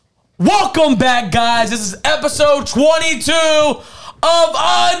Welcome back, guys. This is episode 22 of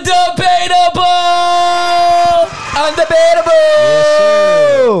Undebatable.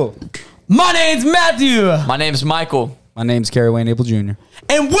 Undebatable. My name's Matthew. My name's Michael. My name's Kerry Wayne Abel Jr.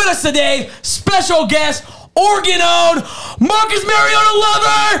 And with us today, special guest, Oregon-owned Marcus Mariota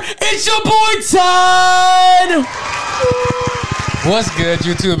lover. It's your boy Todd. What's good,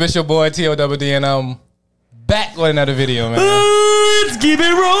 YouTube? It's your boy TOWD, and I'm back with another video, man. Let's keep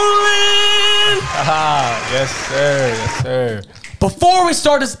it rolling. Yes, sir. Yes, sir. Before we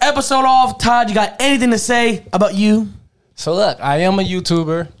start this episode off, Todd, you got anything to say about you? So look, I am a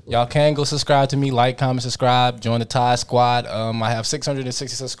YouTuber. Y'all can go subscribe to me, like, comment, subscribe, join the Todd Squad. I have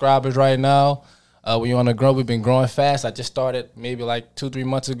 660 subscribers right now. We on the grow. We've been growing fast. I just started maybe like 2-3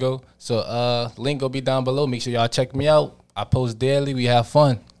 months ago. So link will be down below. Make sure y'all check me out. I post daily. We have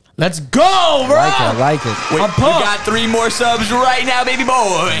fun. Let's go, bro. I like it. We got 3 more subs right now, baby boy.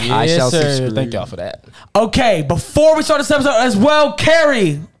 I shall subscribe. Thank y'all for that. Okay, before we start this episode as well,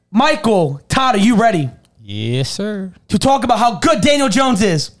 Kerry, Michael, Todd, are you ready Yes, sir. to talk about how good Daniel Jones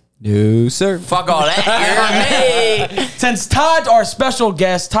is? No, sir. Fuck all that. You're me. Since Todd's our special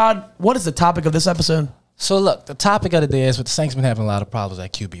guest, Todd, what is the topic of this episode? So look, the topic of the day is with the Saints been having a lot of problems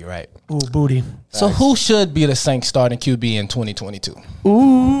at QB, right? Ooh, booty. So who should be the Saints starting QB in 2022?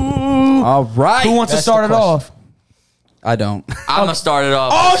 Ooh. All right. Who wants to That's start the it question. off? I don't. I'm going to start it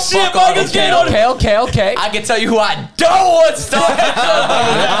off. Oh, shit, Fuck all Michael's those getting on it. Okay. I can tell you who I don't want to start.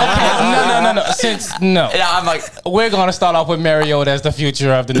 No. No. And I'm like, We're going to start off with Mariota as the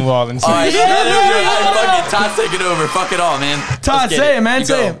future of the New Orleans all right, Saints. fucking Todd's taking over. Fuck it all, man. Todd, Let's get say it, man. You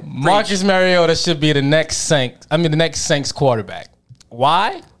Say go. it. Marcus Mariota should be the next Saints quarterback.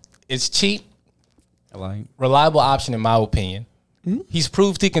 Why? It's cheap, I like. reliable option in my opinion. He's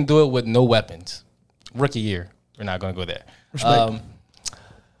proved he can do it with no weapons. Rookie year. We're not going to go there.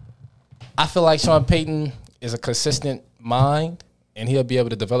 I feel like Sean Payton is a consistent mind, and he'll be able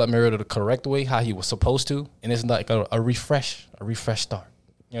to develop Mariota the correct way, how he was supposed to, and it's like a refresh start.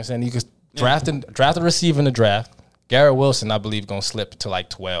 You know what I'm saying? You could draft a receiver in the draft. Garrett Wilson, I believe, going to slip to like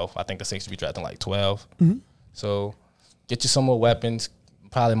 12. I think the Saints will be drafting like 12. So get you some more weapons.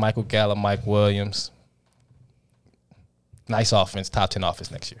 Probably Michael Gallup, Mike Williams. Nice offense, top 10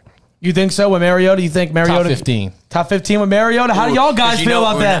 offense next year. You think so with Mariota? You think Mariota? Top 15. Top 15 with Mariota? How do y'all guys You feel know,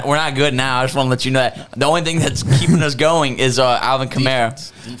 about that? We're not good now. I just want to let you know that. The only thing that's keeping us going is Alvin Kamara.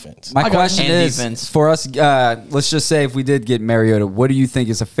 Defense. My question And is, defense. for us, let's just say if we did get Mariota, what do you think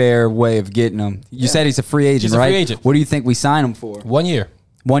is a fair way of getting him? You said he's a free agent, He's a right? free agent. What do you think we sign him for? 1 year.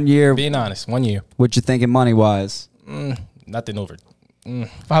 1 year? Being honest, 1 year. What you thinking money-wise? Nothing over.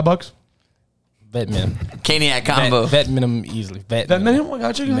 $5? Vet minimum. Caniac combo. Vet minimum easily. Vet That minimum?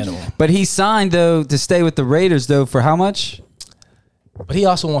 Gotcha. minimum. But he signed, though, to stay with the Raiders, though, for how much? But he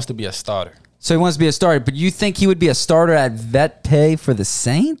also wants to be a starter. So he wants to be a starter. But you think he would be a starter at vet pay for the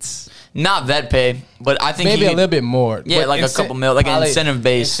Saints? Not vet pay, but I think Maybe he a could- little bit more. Yeah, But like a couple mil, like an probably incentive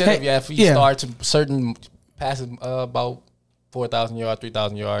base. Incentive, yeah, if he yeah. starts certain passes about 4,000 yards,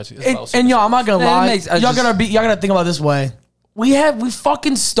 3,000 yards. It's about And y'all, I'm not gonna Man, it lie. makes- I Y'all just- gotta think about it this way. We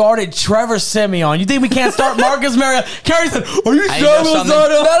fucking started Trevor Simeon. You think we can't start Marcus Mariota? Kerry said, "Are you I sure know we'll something.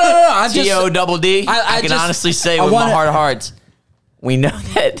 start him?" No. I just T-O-double-D. I I can just- honestly say I with wanna- my heart of hearts, we know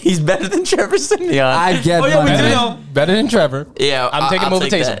that he's better than Trevor Simeon. I get Oh, yeah, we money. do know. Better than Trevor. yeah, I'm taking him I'll over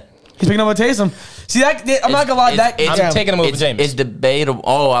take Taysom. that. He's picking up with Taysom. See that? I'm not gonna lie. It's- That I'm I'm taking him over It's James. debatable.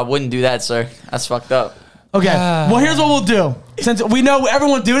 Oh, I wouldn't do that, sir. That's fucked up. Okay. Well, here's what we'll do. Since we know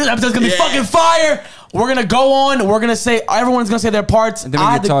everyone's doing this episode's gonna be fucking fire, we're gonna go on. We're gonna say everyone's gonna say their parts. And then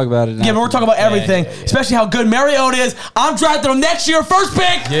we can talk about it Yeah, but we're talking about everything, yeah. especially how good Mariota is. I'm drafting him next year, first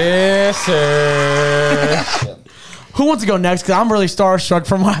pick. Yes, sir. Who wants to go next? Because I'm really starstruck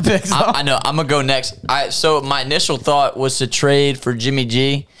from my picks. I know. I'm gonna go next. So my initial thought was to trade for Jimmy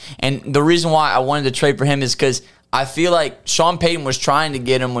G, and the reason why I wanted to trade for him is because I feel like Sean Payton was trying to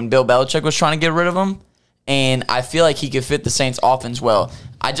get him when Bill Belichick was trying to get rid of him, and I feel like he could fit the Saints' offense well.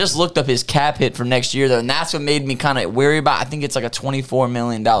 I just looked up his cap hit for next year, though, and that's what made me kind of wary about. I think it's like a $24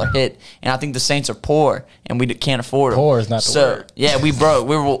 million hit, and I think the Saints are poor, and we can't afford them. Poor is not the word. Yeah, we broke.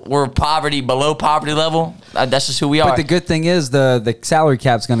 We're poverty, below poverty level. That's just who we are. But the good thing is the salary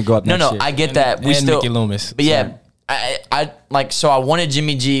cap's going to go up next year. I get that. We and still Mickey Loomis. But yeah, I like, so I wanted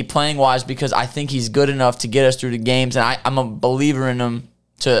Jimmy G playing wise because I think he's good enough to get us through the games, and I'm a believer in him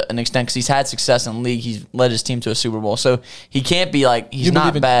to an extent because he's had success in the league. He's led his team to a Super Bowl, so he can't be like he's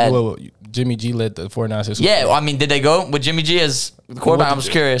not bad. Jimmy G led the 49ers. Yeah, I mean, did they go with Jimmy G as the quarterback? I'm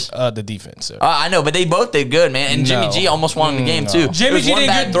just curious. The defense. Sir. I know, but they both did good, man. And Jimmy No. G almost won the game too. Jimmy It was G one did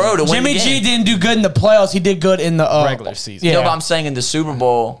bad good. throw to win Jimmy the G game. didn't do good in the playoffs. He did good in the Regular season. Yeah, No, but I'm saying in the Super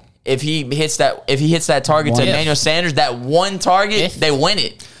Bowl, if he hits that target to If. Emmanuel Sanders, that one target, they win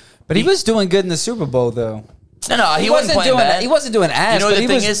it. But he was doing good in the Super Bowl, though. No, he wasn't playing doing bad. He wasn't doing ass. You know what but the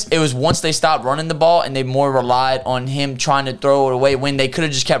thing is? It was once they stopped running the ball and they more relied on him trying to throw it away when they could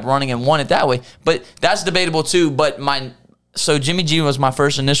have just kept running and won it that way. But that's debatable too. But so Jimmy G was my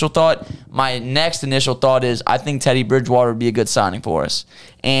first initial thought. My next initial thought is I think Teddy Bridgewater would be a good signing for us.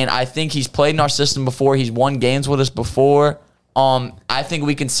 And I think he's played in our system before. He's won games with us before. I think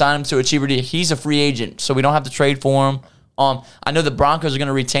we can sign him to a cheaper deal. He's a free agent, so we don't have to trade for him. I know the Broncos are going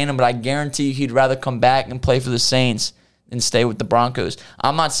to retain him, but I guarantee you he'd rather come back and play for the Saints than stay with the Broncos.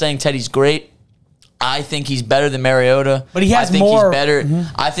 I'm not saying Teddy's great. I think he's better than Mariota. But he has I think more- He's better.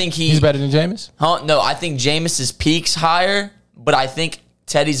 I think He's better than Jameis? No, I think Jameis's peak's higher, but I think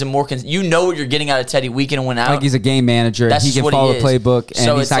Teddy's a more... you know what you're getting out of Teddy week in and win out. Like he's a game manager. That's He just can what he follow the is. playbook, and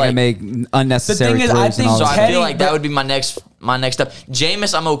So he's it's not going like- to make unnecessary The thing is, throws I and think all So that. I Teddy- feel like that but- would be my next step.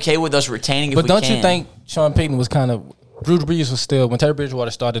 Jameis, I'm okay with us retaining if But we don't can. you think Sean Payton was kind of... Drew Brees was still... When Teddy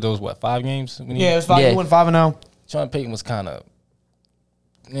Bridgewater started those, 5 games? Yeah, it was 5. Yeah. He went 5-0. Sean Payton was kind of...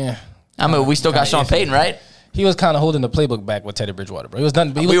 Yeah. I mean, we still got Kinda Sean iffy. Payton, right? He was kind of holding the playbook back with Teddy Bridgewater, bro. It was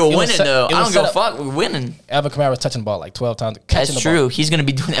done. We were winning, though. I don't give a fuck. We're winning. Alvin Kamara was touching the ball like 12 times. Catching That's the ball. true. He's going to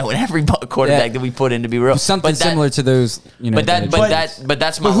be doing that with every quarterback Yeah. that we put in, to be real. Something But that- similar to those, But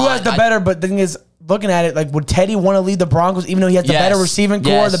that's my But who line. has the better? But the thing is, looking at it, like, would Teddy want to lead the Broncos, even though he has the Yes. better receiving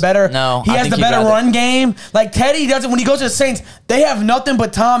core, Yes. the better? No, he I has think the he'd better rather- run game. Like Teddy doesn't. When he goes to the Saints, they have nothing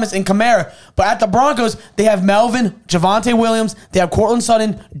but Thomas and Kamara. But at the Broncos, they have Melvin, Javonte Williams, they have Cortland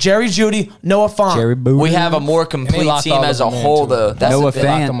Sutton, Jerry Judy, Noah Fant. Jerry Boo. We have a more And they complete locked team all as of a them in, whole, too. though. That's Noah the thing. They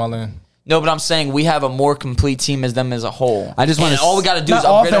locked Fant. them all in. No, but I'm saying we have a more complete team as them as a whole. I just wanna And all we got to do is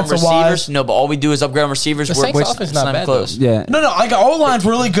Not upgrade on offensive-wise. receivers. No, but all we do is upgrade on receivers. The We're Saints' offense it's not even bad, close. though. Yeah. No, like our O-line's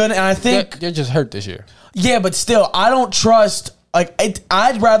really good, and I think They're just hurt this year. yeah, but still, I don't trust. Like,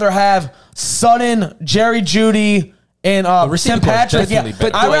 I'd rather have Sutton, Jerry Judy, and Tim receiving core is Patrick. Yeah, definitely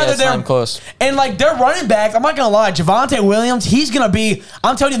but better. I'd Yeah, rather it's not them even close. And like their running backs, I'm not gonna lie, Javonte Williams, he's gonna be.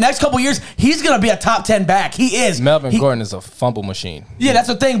 I'm telling you, the next couple years, he's gonna be a top 10 back. He is. Melvin He- Gordon is a fumble machine. Yeah, that's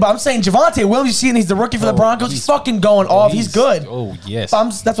the thing. But I'm saying Javonte Williams, you see, and he's the rookie for the Broncos. He's fucking going off. He's good. Oh, yes.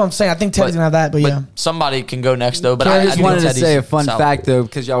 But that's what I'm saying. I think Teddy's gonna have that. But yeah. somebody can go next, though. But I I just do wanted to Teddy's say a fun solid. fact, though,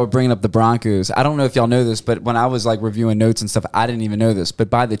 because y'all were bringing up the Broncos. I don't know if y'all know this, but when I was like reviewing notes and stuff, I didn't even know this.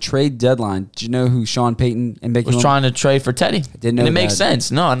 But by the trade deadline, did you know who Sean Payton and Mickey Was trying to trade for Teddy. Didn't know and it makes that. sense.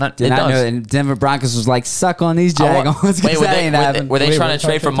 No, not, Did it not does. know. And Denver Broncos was like, suck on these I wa- Jagons. Wait, were that they, ain't were they, happening. were they Wait, trying we're to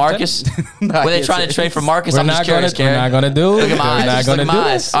trade for trying to Marcus? No, Were they I trying can't to say. trade for Marcus? We're I'm just not curious, gonna. We're Gary. not gonna do. Look at my We're eyes. not Just gonna look at do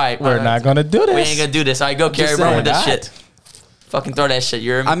my this. eyes. All right, We're not gonna do this. We ain't gonna do this. All right, go carry saying. on with that Not. shit. Fucking throw that shit.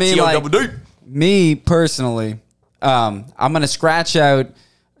 You're I mean, like, me personally, I'm going to scratch out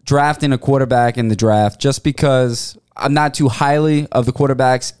drafting a quarterback in the draft just because I'm not too highly of the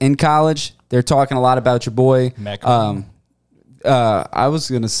quarterbacks in college. They're talking a lot about your boy. Mac- I was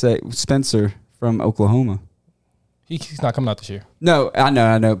going to say Spencer from Oklahoma. He's not coming out this year. No, I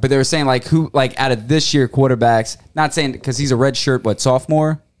know. But they were saying like who, like out of this year quarterbacks, not saying because he's a red shirt,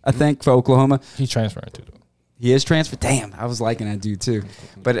 sophomore, I think, for Oklahoma. He's transferring to. He is transferred. Damn, I was liking that dude too.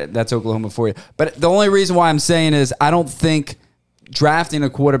 But that's Oklahoma for you. But the only reason why I'm saying is I don't think drafting a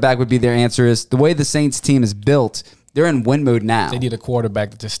quarterback would be their answer. Is the way the Saints team is built, they're in win mode now. They need a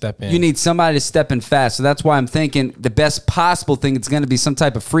quarterback to just step in. You need somebody to step in fast. So that's why I'm thinking the best possible thing is going to be some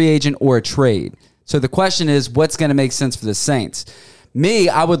type of free agent or a trade. So the question is, what's going to make sense for the Saints? Me,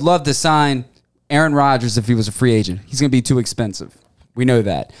 I would love to sign Aaron Rodgers if he was a free agent. He's going to be too expensive. We know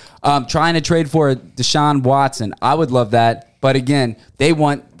that. Trying to trade for Deshaun Watson, I would love that. But again, they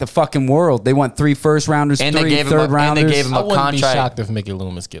want the fucking world. They want 3 first rounders, And 3 they gave him third a- rounders. and they gave him I a wouldn't contract. be shocked if Mickey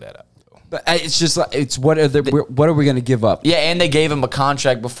Loomis get that up. But it's just like it's what are we going to give up? Yeah, and they gave him a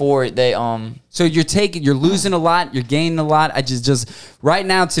contract before they So you're losing a lot, you're gaining a lot. I just right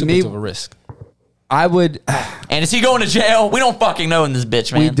now to Too me, big of a risk. I would. And is he going to jail? We don't fucking know in this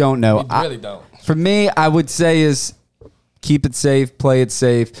bitch, man. We don't know. We really don't. For me, I would say is keep it safe, play it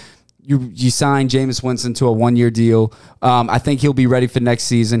safe. You sign Jameis Winston to a 1-year deal. I think he'll be ready for next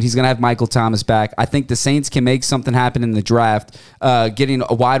season. He's going to have Michael Thomas back. I think the Saints can make something happen in the draft, getting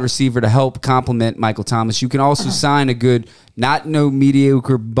a wide receiver to help complement Michael Thomas. You can also sign a good, not no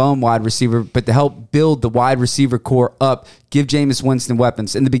mediocre bum wide receiver, but to help build the wide receiver core up, give Jameis Winston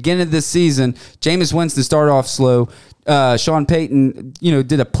weapons. In the beginning of this season, Jameis Winston started off slow. Sean Payton,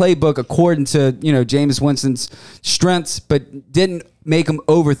 did a playbook according to, Jameis Winston's strengths, but didn't make him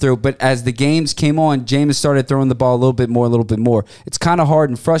overthrow. But as the games came on, Jameis started throwing the ball a little bit more. It's kind of hard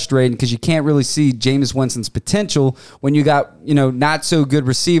and frustrating because you can't really see Jameis Winston's potential when you got, not so good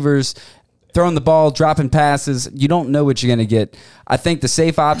receivers throwing the ball, dropping passes. You don't know what you're going to get. I think the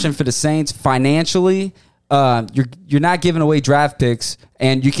safe option for the Saints financially, you're not giving away draft picks,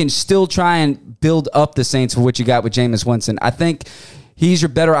 and you can still try and build up the Saints for what you got with Jameis Winston. I think he's your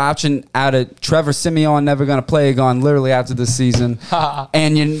better option out of Trevor Siemian, never going to play again literally after this season.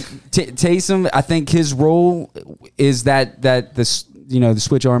 And Taysom, I think his role is the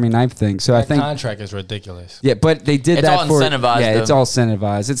switch army knife thing. So I think contract is ridiculous. Yeah, but they did It's that all for incentivized, yeah, though. it's all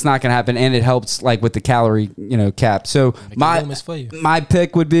incentivized. It's not going to happen, and it helps like with the calorie cap. So limits for you. my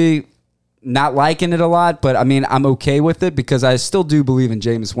pick would be not liking it a lot, but I mean I'm okay with it because I still do believe in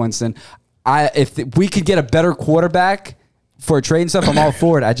Jameis Winston. If we could get a better quarterback for a trade and stuff, I'm all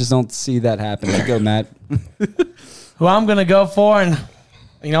for it. I just don't see that happening. Go, Matt. Who I'm gonna go for, and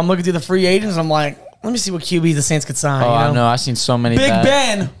I'm looking through the free agents. I'm like, let me see what QB the Saints could sign. Oh, I know. I've seen so many. Big bad.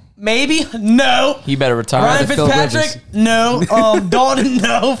 Ben, maybe no. He better retire. Ryan Phil Fitzpatrick, no. Dalton,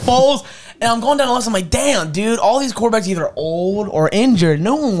 no. Foles. And I'm going down the list. I'm like, damn, dude, all these quarterbacks either old or injured.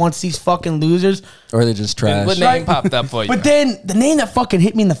 No one wants these fucking losers. Or they're just trash. What name popped up for you? But then the name that fucking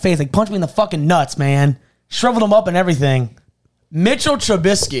hit me in the face, like punched me in the fucking nuts, man. Shriveled them up and everything. Mitchell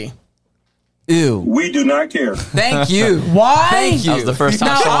Trubisky. Ew. We do not care. Thank you. Why? Thank you. That was the first time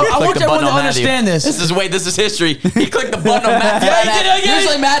Now, someone I clicked want the everyone button to on Matthew. understand this. This is history. He clicked the button on Matthew. Yeah, he did it again.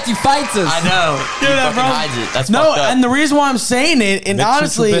 Usually Matthew fights us. I know. He Hear that, fucking bro? hides it. That's No, fucked up. and the reason why I'm saying it, and Mitchell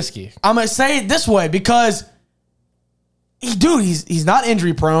honestly, Trubisky. I'm gonna say it this way because, he's not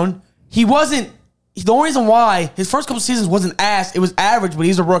injury prone. He wasn't. The only reason why his first couple seasons wasn't ass, it was average, but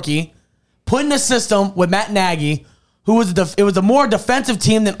he's a rookie. Put in the system with Matt Nagy, who was it was a more defensive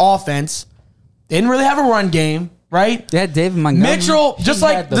team than offense. They didn't really have a run game, right? Yeah, David Montgomery. Mitchell, just He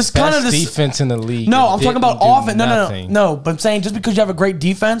like had the this kind of best this defense in the league. No, and I'm talking about didn't do offense. nothing. No. But I'm saying just because you have a great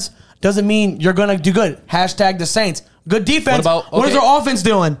defense doesn't mean you're gonna do good. Hashtag the Saints. Good defense. What is okay. our offense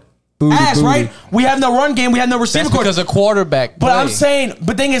doing? Booty, Ass, booty. right? We have no run game. We have no receiver That's court. because of quarterback. But I'm play. saying,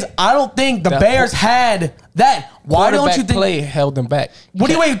 but thing is, I don't think the That Bears qu- had that. Why don't quarterback you think? play held them back? What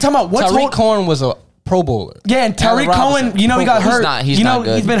are you talking about? What's Tariq Cohen was a Pro Bowler. Yeah, and Allen Tariq Cohen, Robinson, he got Pro Bowler. hurt. He's not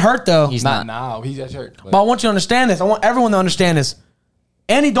good. He's been hurt though. He's Not not. now. He's just hurt. But I want you to understand this. I want everyone to understand this.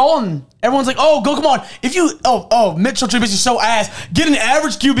 Andy Dalton. Everyone's like, oh, come on. If you, Mitchell Trubisky's so ass. Get an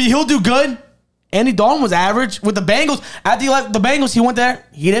average QB. He'll do good. Andy Dalton was average with the Bengals. After he left the Bengals, he went there.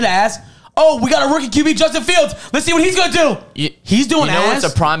 He did ass. Oh, we got a rookie QB, Justin Fields. Let's see what he's gonna do. He's doing You know ass.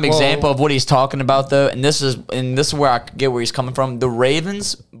 what's a prime example of what he's talking about though, and this is where I get where he's coming from. The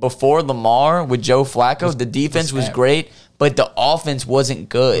Ravens before Lamar with Joe Flacco, the defense was great, but the offense wasn't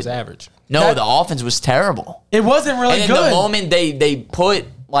good. It was average. No, the offense was terrible. It wasn't really And good. in the moment they put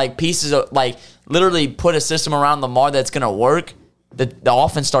like pieces of like literally put a system around Lamar that's gonna work, the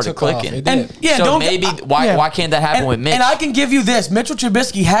offense started Took off. clicking. It did. And yeah, So don't maybe get, why can't that happen and, with Mitch? And I can give you this: Mitchell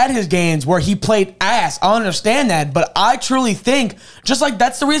Trubisky had his games where he played ass. I understand that, but I truly think just like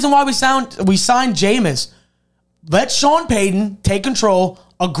that's the reason why we signed Jameis. Let Sean Payton take control.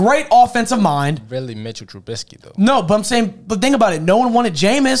 A great offensive mind. Really, Mitchell Trubisky though. No, but I'm saying, but think about it. No one wanted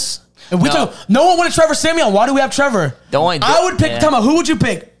Jameis. And no one wanted Trevor Siemian. Why do we have Trevor? I would pick. Yeah. Tell me, who would you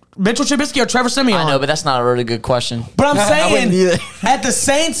pick? Mitchell Trubisky or Trevor Siemian? I know, but that's not a really good question. But I'm wouldn't either. saying at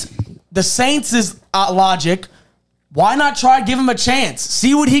the Saints is logic. Why not try give him a chance?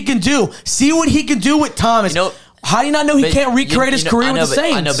 See what he can do. See what he can do with Thomas. You know- How do you not know he But can't recreate his career with the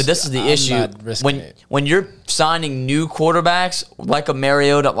Saints? I know, but this is the I'm issue. not risking it. When you're signing new quarterbacks like a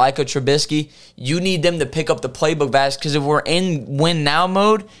Mariota, like a Trubisky, you need them to pick up the playbook fast. Because if we're in win now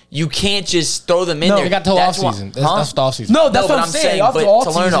mode, you can't just throw them in No, there. they got the whole That's why- offseason. That's the offseason. No, that's but what I'm saying. Off the But off to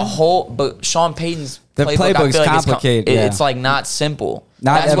learn a season. whole, but Sean Payton's The playbook, I playbook's feel like complicated, It's yeah. like not simple.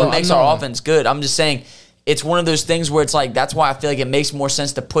 Not That's ever- what makes our offense good. I'm just saying. It's one of those things where it's like that's why I feel like it makes more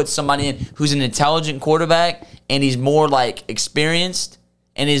sense to put somebody in who's an intelligent quarterback and he's more like experienced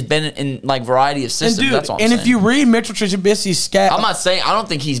and has been in like variety of And systems. dude, That's all I'm and saying. if you read Mitchell Trubisky's stat, I'm not saying I don't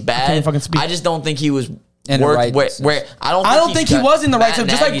think he's bad. can't fucking speak. I just don't think he was In the worth right where system. I don't. I don't he's think he good. was in the right Matt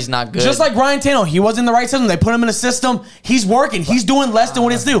system. Nagy's not good. Just like Ryan Tannehill, he was in the right system. They put him in a system. He's working. He's doing less than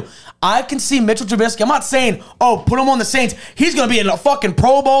what he's due. I can see Mitchell Trubisky. I'm not saying, put him on the Saints. He's going to be a fucking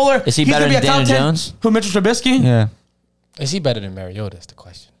Pro Bowler. Is he He's better gonna be than a top Daniel 10 Jones? Who, Mitchell Trubisky? Yeah. Is he better than Mariota? Is the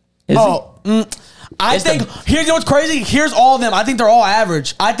question. I It's think, the- here's what's crazy. Here's all of them. I think they're all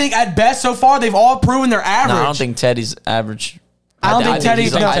average. I think at best so far, they've all proven they're average. No, I don't think Teddy's average. I don't think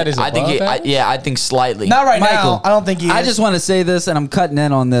Teddy's- he's- no. Teddy's I think above average? I think slightly. Not right Michael, now. I don't think he is. I just want to say this, and I'm cutting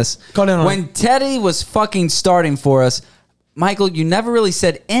in on this. Cut in on when Teddy was fucking starting for us, Michael, you never really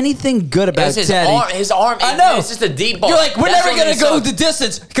said anything good about It's Teddy. his arm. I know. It's just a deep ball. You're like, we're That's never what going to it go sucks. the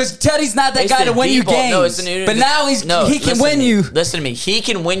distance because Teddy's not that It's guy the to win you deep ball. games. No, it's but now he listen can to win me. you. Listen to me. He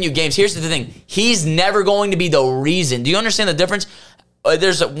can win you games. Here's the thing. He's never going to be the reason. Do you understand the difference?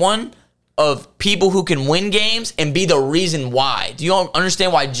 There's one of people who can win games and be the reason why. Do you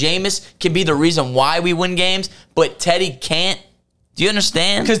understand why Jameis can be the reason why we win games, but Teddy can't? Do you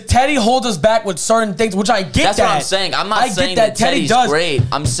understand? Because Teddy holds us back with certain things, which I get. That's what I'm saying. I'm not saying that Teddy's great.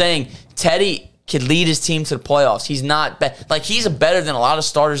 I'm saying Teddy could lead his team to the playoffs. He's not like he's better than a lot of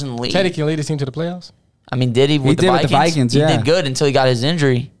starters in the league. Teddy can lead his team to the playoffs. I mean, did he with the did Vikings? with the Vikings, yeah. He did good until he got his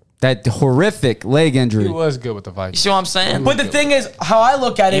injury. That horrific leg injury. He was good with the You Vikings. see what I'm saying? But the thing is, how I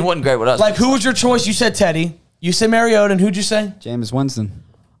look at it, He wasn't great with us. Like, who was your choice? You said Teddy. You said Mariota, and who'd you say? Jameis Winston.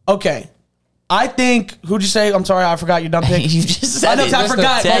 Okay. I think, who'd you say? I'm sorry, I forgot your dumb pick. You just said I know, it. I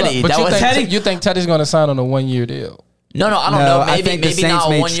forgot. Teddy. But That you was think, Teddy. you think Teddy's going to sign on a 1-year deal? No, I don't No, know. I Maybe think the maybe Saints not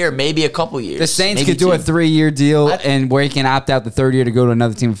made 1 year, maybe a couple years. The Saints maybe could do a 2. 3-year deal and where he can opt out the third year to go to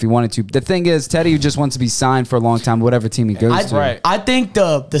another team if he wanted to. The thing is, Teddy just wants to be signed for a long time, whatever team he goes to. Right. I think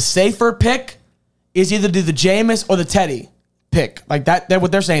the safer pick is either do the Jameis or the Teddy pick. Like that. That's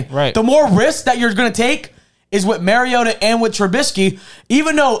what they're saying. Right. The more risk that you're going to take is with Mariota and with Trubisky.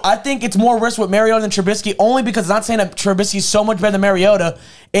 Even though I think it's more risk with Mariota than Trubisky, only because it's not saying that Trubisky's so much better than Mariota.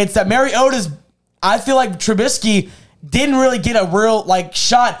 It's that Mariota's. I feel like Trubisky didn't really get a real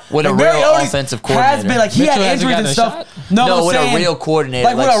shot With like a real Mariota's offensive has been coordinator. he Mitchell had hasn't injuries gotten and a stuff. shot? No, No, I'm with a saying, real coordinator,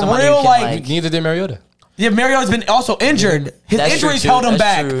 like like with a somebody who real can, Neither did Mariota. Yeah, Mariota's been also injured. His That's true, injuries too. held him That's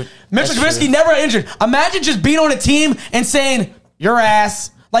back. true. Mitchell That's Trubisky true. never got injured. Imagine just being on a team and saying, your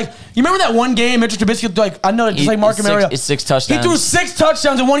ass. Like, you remember that one game, Mitchell Trubisky, I know, just like Marcus Mariota. It's 6 touchdowns. He threw 6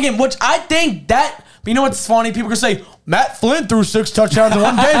 touchdowns in one game, which I think that, but you know what's funny? People can say, Matt Flynn threw 6 touchdowns in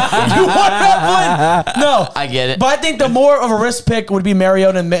one game. You want Matt Flynn? No. I get it. But I think the more of a risk pick would be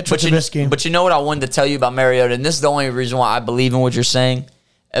Mariota and Mitchell Trubisky. But you know what I wanted to tell you about Mariota, and this is the only reason why I believe in what you're saying.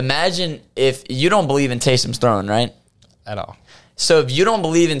 Imagine if you don't believe in Taysom's throwing, right? At all. So if you don't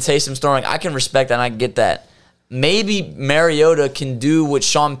believe in Taysom's throwing, I can respect that and I get that. Maybe Mariota can do what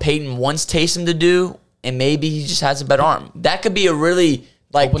Sean Payton wants Taysom to do, and maybe he just has a better arm. That could be a really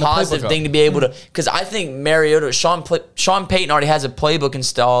Open the positive playbook thing up. to be able to, because I think Mariota, Sean Payton already has a playbook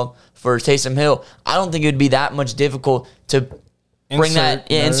installed for Taysom Hill. I don't think it would be that much difficult to bring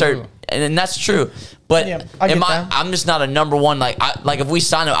insert, and that's true. But Yeah, I get that. I'm just not a number one. Like if we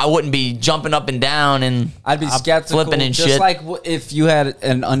sign him, I wouldn't be jumping up and down and I'd be skeptical. flipping and just shit. like if you had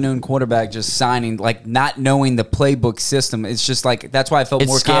an unknown quarterback just signing, like not knowing the playbook system. It's just like that's why I felt It's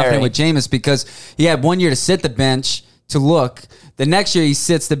more scary. confident with Jameis because he had 1 year to sit the bench to look. The next year he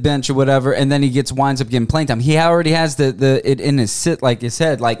sits the bench or whatever, and then he winds up getting playing time. He already has it in his head.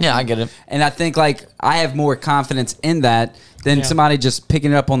 Like Yeah, I get it. And I think like I have more confidence in that than somebody just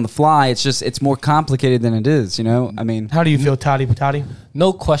picking it up on the fly. It's more complicated than it is. You know, I mean, How do you feel, Toddy?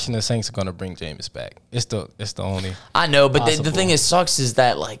 No question the Saints are going to bring Jameis back. It's the only. I know, but the Possible. thing is sucks is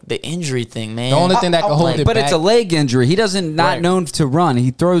that like the injury thing, man. The only thing that can hold it but back. it's a leg injury. He doesn't not Right. known to run. He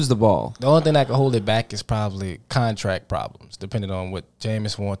throws the ball. The only thing that can hold it back is probably contract problems, depending on what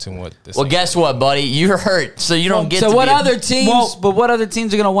Jameis wants and what the Well, Saints guess what, buddy? You're hurt, so you don't get. So to what be a- other teams? But what other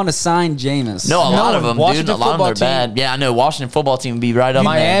teams are going to want to sign Jameis? No, a lot of them, dude. Washington A lot of them are football bad. Yeah, I know. Washington football team would be right up there.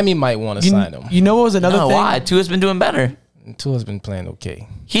 Miami might want to sign him. You know what was another No, thing? why? Tua's been doing better. Tua's been playing okay.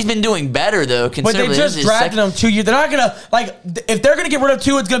 He's been doing better though. But they Considering just this is drafted him 2 years. They're not gonna if they're gonna get rid of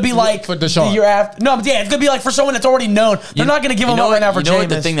Tua, it's gonna be like For Deshaun. the year after. No, but yeah, it's gonna be like for someone that's already known. They're not gonna give him up right now for You know what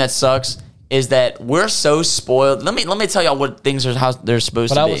the Jameis. thing that sucks is that we're so spoiled. Let me tell y'all what things are how they're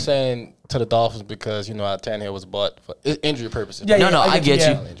supposed But to I be. was saying to the Dolphins because Tannehill was bought for injury purposes. Yeah, No, I get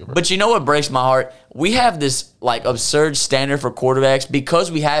yeah. you. But you know what breaks my heart? We have this like absurd standard for quarterbacks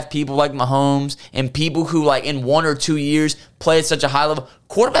because we have people like Mahomes and people who like in 1 or 2 years play at such a high level.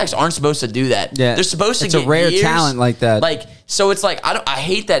 Quarterbacks aren't supposed to do that. Yeah, They're supposed to it's a get rare years. talent like that. Like so, it's like I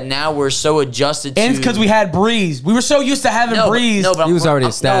hate that now we're so adjusted. And it's to because we had Breeze. We were so used to having Breeze. but He was already No,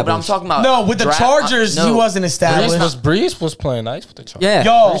 but I'm established. talking about No, with the draft- Chargers, he wasn't established. Breeze was playing nice with the Chargers. Yeah.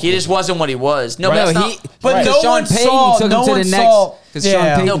 Yo, He just wasn't what he was. No, No, but that's he. not. But Right. no Because one Sean Payton saw- took no him to one the saw- next. Because Yeah. Sean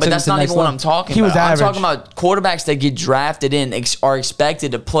Payton No, but took that's him to not the next even what level. I'm talking He was about. average. I'm talking about quarterbacks that get drafted in are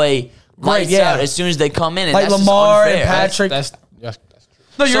expected to play lights yeah. out as soon as they come in. And like that's just Lamar and unfair. Patrick. That's true.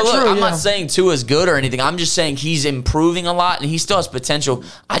 No, So you're look, true. I'm yeah. not saying Tua's good or anything. I'm just saying he's improving a lot and he still has potential.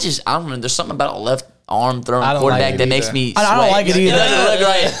 I don't know. There's something about a left arm throwing I don't quarterback like it that makes either. me. I don't sweat. like it either. It doesn't look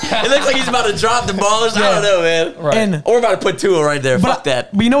right. It looks like he's about to drop the ball. I don't know, man. Right. And Or about to put Tua right there. Fuck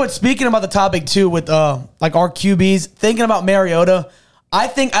that. But you know what? Speaking about the topic too, with like our QBs, thinking about Mariota, I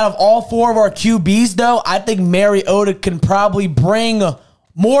think out of all 4 of our QBs, though, I think Mariota can probably bring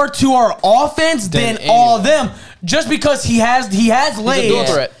more to our offense than all of them, just because he has legs. dual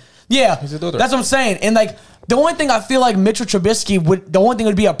threat. Yeah, He's a dual threat. that's what I'm saying. And like the only thing I feel like Mitchell Trubisky the only thing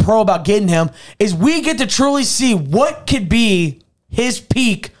would be a pro about getting him is we get to truly see what could be his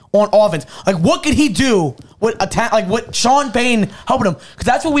peak on offense. Like what could he do with attack? Like what Sean Payton helping him, because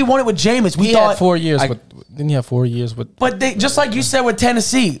that's what we wanted with Jameis. We He thought had 4 years. Didn't he have 4 years with? but they just like you said with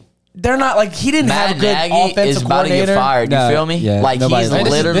Tennessee, they're not like he didn't Matt have a good Nagy offensive is about to coordinator. get fired. You No, feel me? yeah, Like nobody's he's like-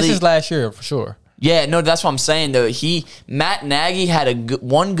 literally. This is last year for sure. Yeah, no, that's what I'm saying though. Matt Nagy had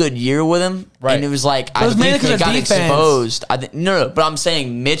one good year with him, Right. and it was like I was mainly think he 'cause of got defense. exposed. No, but I'm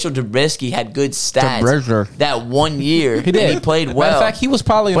saying Mitchell Trubisky had good stats Trubisky. that 1 year. He did. and he played well. Matter of fact, he was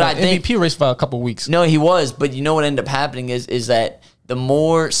probably in But the I think- MVP race for a couple of weeks. No, he was, but you know what ended up happening is that the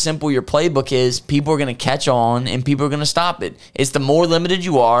more simple your playbook is, people are going to catch on and people are going to stop it. It's the more limited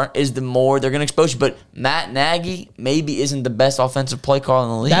you are, is the more they're going to expose you. But Matt Nagy maybe isn't the best offensive play caller in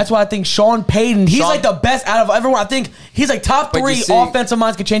the league. That's why I think Sean Payton, he's Sean- like the best out of everyone. I think he's like top But you 3 see- offensive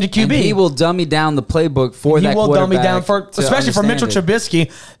minds could change a QB. And he will dummy down the playbook for He that will dumb me quarterback down for, to especially for Mitchell understand it.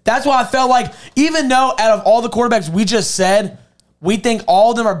 Trubisky. That's why I felt like, even though out of all the quarterbacks we just said, we think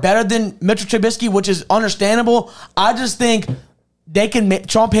all of them are better than Mitchell Trubisky, which is understandable. I just think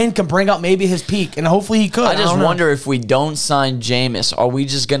Sean Payton can bring out maybe his peak, and hopefully he could. I just don't know. wonder if we don't sign Jameis, are we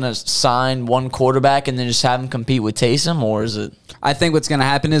just going to sign one quarterback and then just have him compete with Taysom, or is it? I think what's going to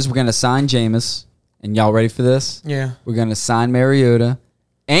happen is we're going to sign Jameis, and y'all ready for this? Yeah. We're going to sign Mariota,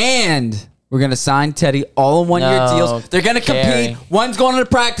 and we're going to sign Teddy, all in 1 year No, deals. They're going to Carey. compete. One's going to the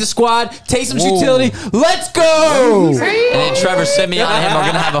practice squad. Taysom's Whoa. utility. Let's go! And then Trevor Simeon and him are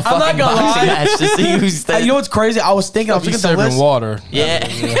going to have a I'm not fucking gonna boxing lie. match to see who's the... You know what's crazy? I was thinking, I was He's looking at the serving list. water. Yeah.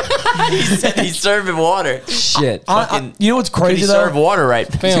 He said he's serving water. Shit. You know what's Could he crazy serve though? water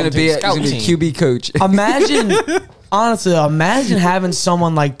right? He's going to be a Scout team. QB coach. Imagine, honestly, imagine having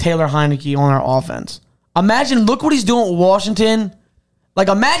someone like Taylor Heineke on our offense. Imagine, look what he's doing with Washington. Like,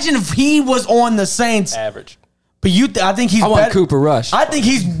 imagine if he was on the Saints. Average. But I think he's I want better. Cooper Rush. I think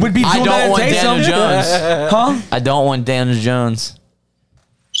he would be doing I better don't than want Daniel Taysom. Jones. Huh? I don't want Daniel Jones.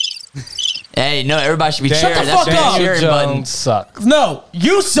 Hey, no, everybody should be cheering. the That's fuck the up. cheering Daniel button. Jones sucks. No,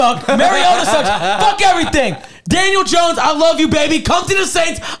 you suck. Mariota sucks. Fuck everything. Daniel Jones, I love you, baby. Come to the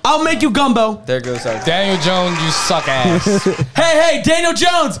Saints. I'll make you gumbo. There goes our Daniel Jones, you suck ass. Hey, Daniel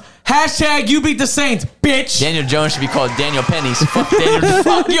Jones. Hashtag you beat the Saints, bitch. Daniel Jones should be called Daniel Pennies. Fuck Daniel.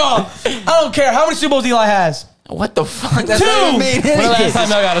 Fuck y'all. I don't care how many Super Bowls Eli has. What the fuck? Two. When the last time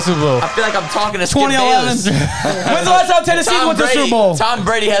y'all got a Super Bowl? I feel like I'm talking to Skip 2011. Bayless. When's the last time Tennessee went to the Super Bowl? Tom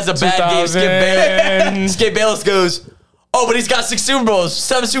Brady has a bad game. 2000. Skip Bayless goes, oh, but he's got 6 Super Bowls,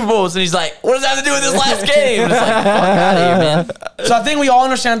 7 Super Bowls. And he's like, what does that have to do with this last game? And it's like, fuck out of here, man. So I think we all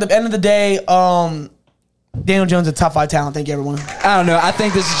understand at the end of the day, Daniel Jones is a top 5 talent. Thank you, everyone. I don't know. I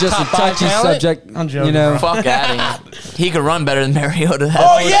think this is just Top a 5 touchy talent? subject. I'm joking, You know, Fuck out of here. He could run better than Mariota.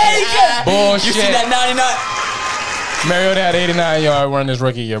 Oh, yeah, he can. Bullshit. You see that 99? Mariota had 89 yards running his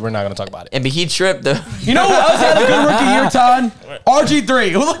rookie year. We're not going to talk about it. And but he tripped though. You know who else had a good rookie year, Todd?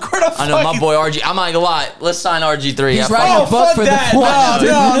 RG3. Look where the I know my boy RG. I'm not gonna lie. Let's sign RG3. He's I riding fuck- a buck fuck for that. the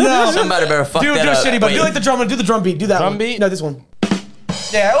point. No. Somebody better fuck Do that a up. shitty, but Wait, do like the drum. Do the drum beat. Do that Drum one. beat? No, this one.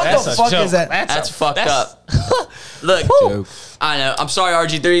 Yeah, what That's the a fuck joke. is that? That's fucked that's- up. Look, Joke. I know. I'm sorry,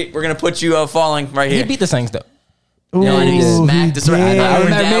 RG3. We're gonna put you falling right He here. beat the Saints, though. No, and he Ooh, smacked us he right. did. I I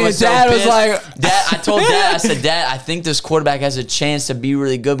remember me and Dad was pissed. like- Dad, I told Dad, I said, Dad, I think this quarterback has a chance to be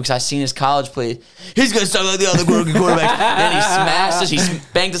really good because I seen his college play. He's gonna suck like the other rookie quarterbacks. Then he smashed us. He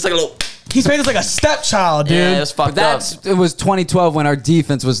spanked us like a little. He's made us like a stepchild, dude. Yeah, it was fucked But up. it was 2012 when our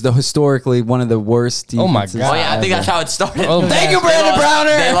defense was historically one of the worst defenses. Oh my God. Oh yeah, I think that's how it started. Oh, Thank you, They Brandon lost- Browner.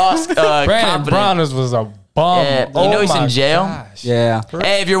 They lost. Brandon confidence. Browners was a bum. Yeah, you know he's in my jail? gosh. Yeah.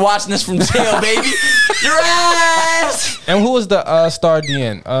 Hey, if you're watching this from jail, baby, your ass. And who was the star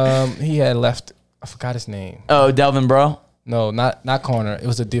DN? He had left. I forgot his name. Oh, Delvin, bro. No, not corner. It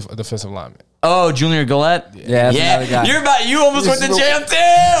was a defensive lineman. Oh, Junior Gillette. Yeah, that's another guy. You almost went to jail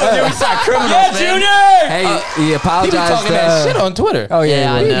too. Dude, we saw criminals, Yeah, man. Junior. Hey, he He be apologized. talking that shit on Twitter. Oh yeah,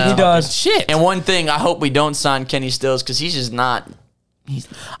 Yeah, I he would. know. He does. Shit. And one thing, I hope we don't sign Kenny Stills because he's just not.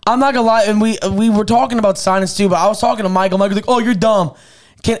 I'm not gonna lie, and we were talking about signings too, but I was talking to Michael. Michael's like, "Oh, you're dumb."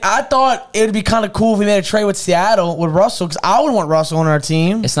 I thought it would be kind of cool if we made a trade with Seattle with Russell because I would want Russell on our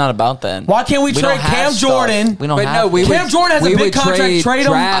team. It's not about that. Why can't we don't trade have Cam stuff. Jordan? We don't But have. no, we Cam would, Jordan has a we big would contract, trade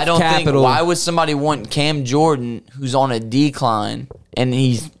him. draft I don't capital. think. Why would somebody want Cam Jordan, who's on a decline, and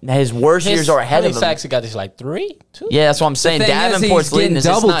his worst years are ahead How of many him. sacks he got? This like 3, 2. Yeah, that's what I'm saying. The thing is, Davenport's he's getting leading this.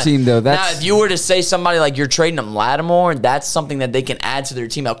 It's double not- teamed, though. Now, That's- if you were to say somebody like you're trading him Lattimore, that's something that they can add to their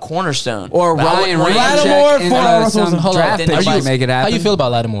team, a cornerstone. Or But I Ryan wouldn't worry- Lattimore Ramczyk for and Russell Wilson. some Hold on. draft Then picks you- might make it How happen. you feel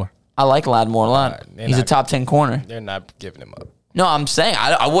about Lattimore? I like Lattimore a lot. they're He's a not- top 10 corner. They're not giving him up. No, I'm saying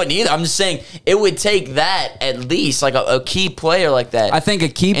I wouldn't either. I'm just saying it would take that at least, like a key player like that. I think a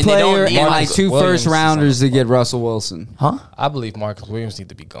key And they don't player need and like Marcus 2 Williams first rounders to get Russell Wilson. huh? I believe Marcus Williams need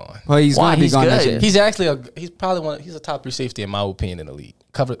to be gone. Well, he's Why? going to be He's gone next good. year. He's actually he's a top 3 safety in my opinion in the league.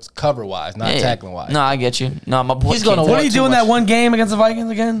 Cover wise, not tackling wise. No, I get you. No, my boy. He's gonna can't What want are you too doing much. that one game against the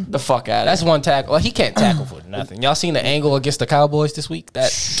Vikings again? the fuck out of That's one tackle. Well, he can't tackle for nothing. Y'all seen the angle against the Cowboys this week? That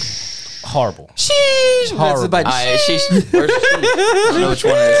horrible. Sheesh. Horrible. about- Where's she? I don't know which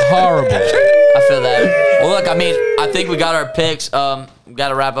one it is. Horrible. I feel that. Well, look, I mean, I think we got our picks. We got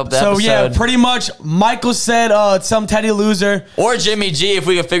to wrap up the So episode. yeah, pretty much. Michael said some Teddy loser. or Jimmy G, if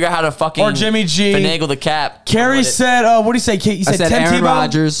we can figure out how to fucking Or Jimmy G. finagle the cap. Carrie With it. said, what do you say? You I said said 10 Aaron Tebow?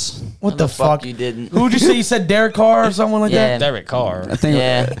 Rodgers. What the fuck? you didn't. Who'd you say? You said Derek Carr or someone like Yeah. Derek Carr. I think.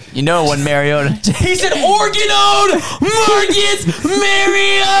 Yeah, you know when Mariota. He said Oregon-owned Marcus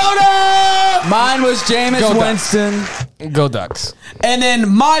Mariota. Mine was Jameis Go Winston. Go Ducks. And then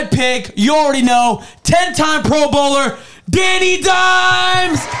my pick, you already know, 10-time Pro Bowler, Danny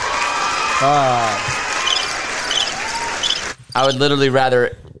Dimes. I would literally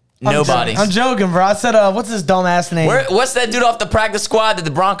rather nobody. I'm joking, bro. I said, what's his dumbass name? What's that dude off the practice squad that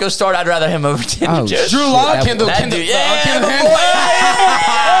the Broncos start? I'd rather him over Daniel Oh, Jones. Drew Lock? Kendall, That Kendall, dude, yeah, Kendall my Henry.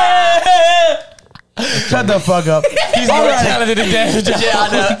 Shut the fuck up. He's more talented than Daniel Jones. Yeah,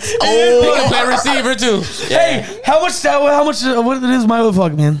 I know. He Oh, can play receiver too. Hey, how much, what it is my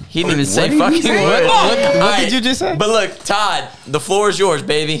fuck, man? he didn't even say did he fucking say? word. What did you just say? But look, Todd, the floor is yours,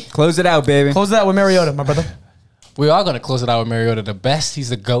 baby. Close it out, baby. Close that with Mariota, my brother. We are going to close it out with Mariota, the best. He's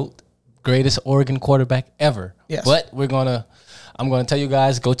the GOAT, greatest Oregon quarterback ever. Yes. But I'm going to tell you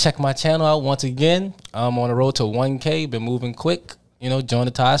guys, go check my channel out once again. I'm on the road to 1K, been moving quick. Join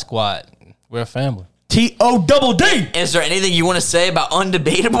the Tide Squad. We're a family. T-O-double-D. Is there anything you want to say about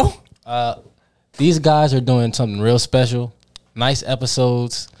Undebatable? These guys are doing something real special. Nice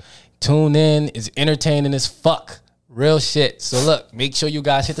episodes. Tune in. It's entertaining as fuck. Real shit. So look, make sure you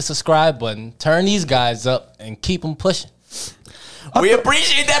guys hit the subscribe button. Turn these guys up and keep them pushing. We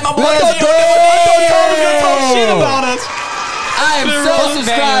appreciate that, my boy. I thought Tom was going to talk shit about us. I am so Daniel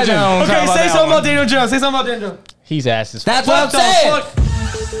subscribed. Jones. Okay, How about say that something one? about Daniel Jones. Say something about Daniel Jones. He's ass as fuck. That's what I'm the saying. fuck?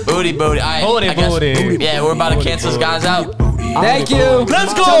 Booty. All right, Booty, I guess- booty. Yeah, we're about to cancel this guys out. Thank you.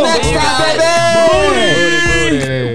 Let's go. Till next See you time, guys. baby. Booty, booty.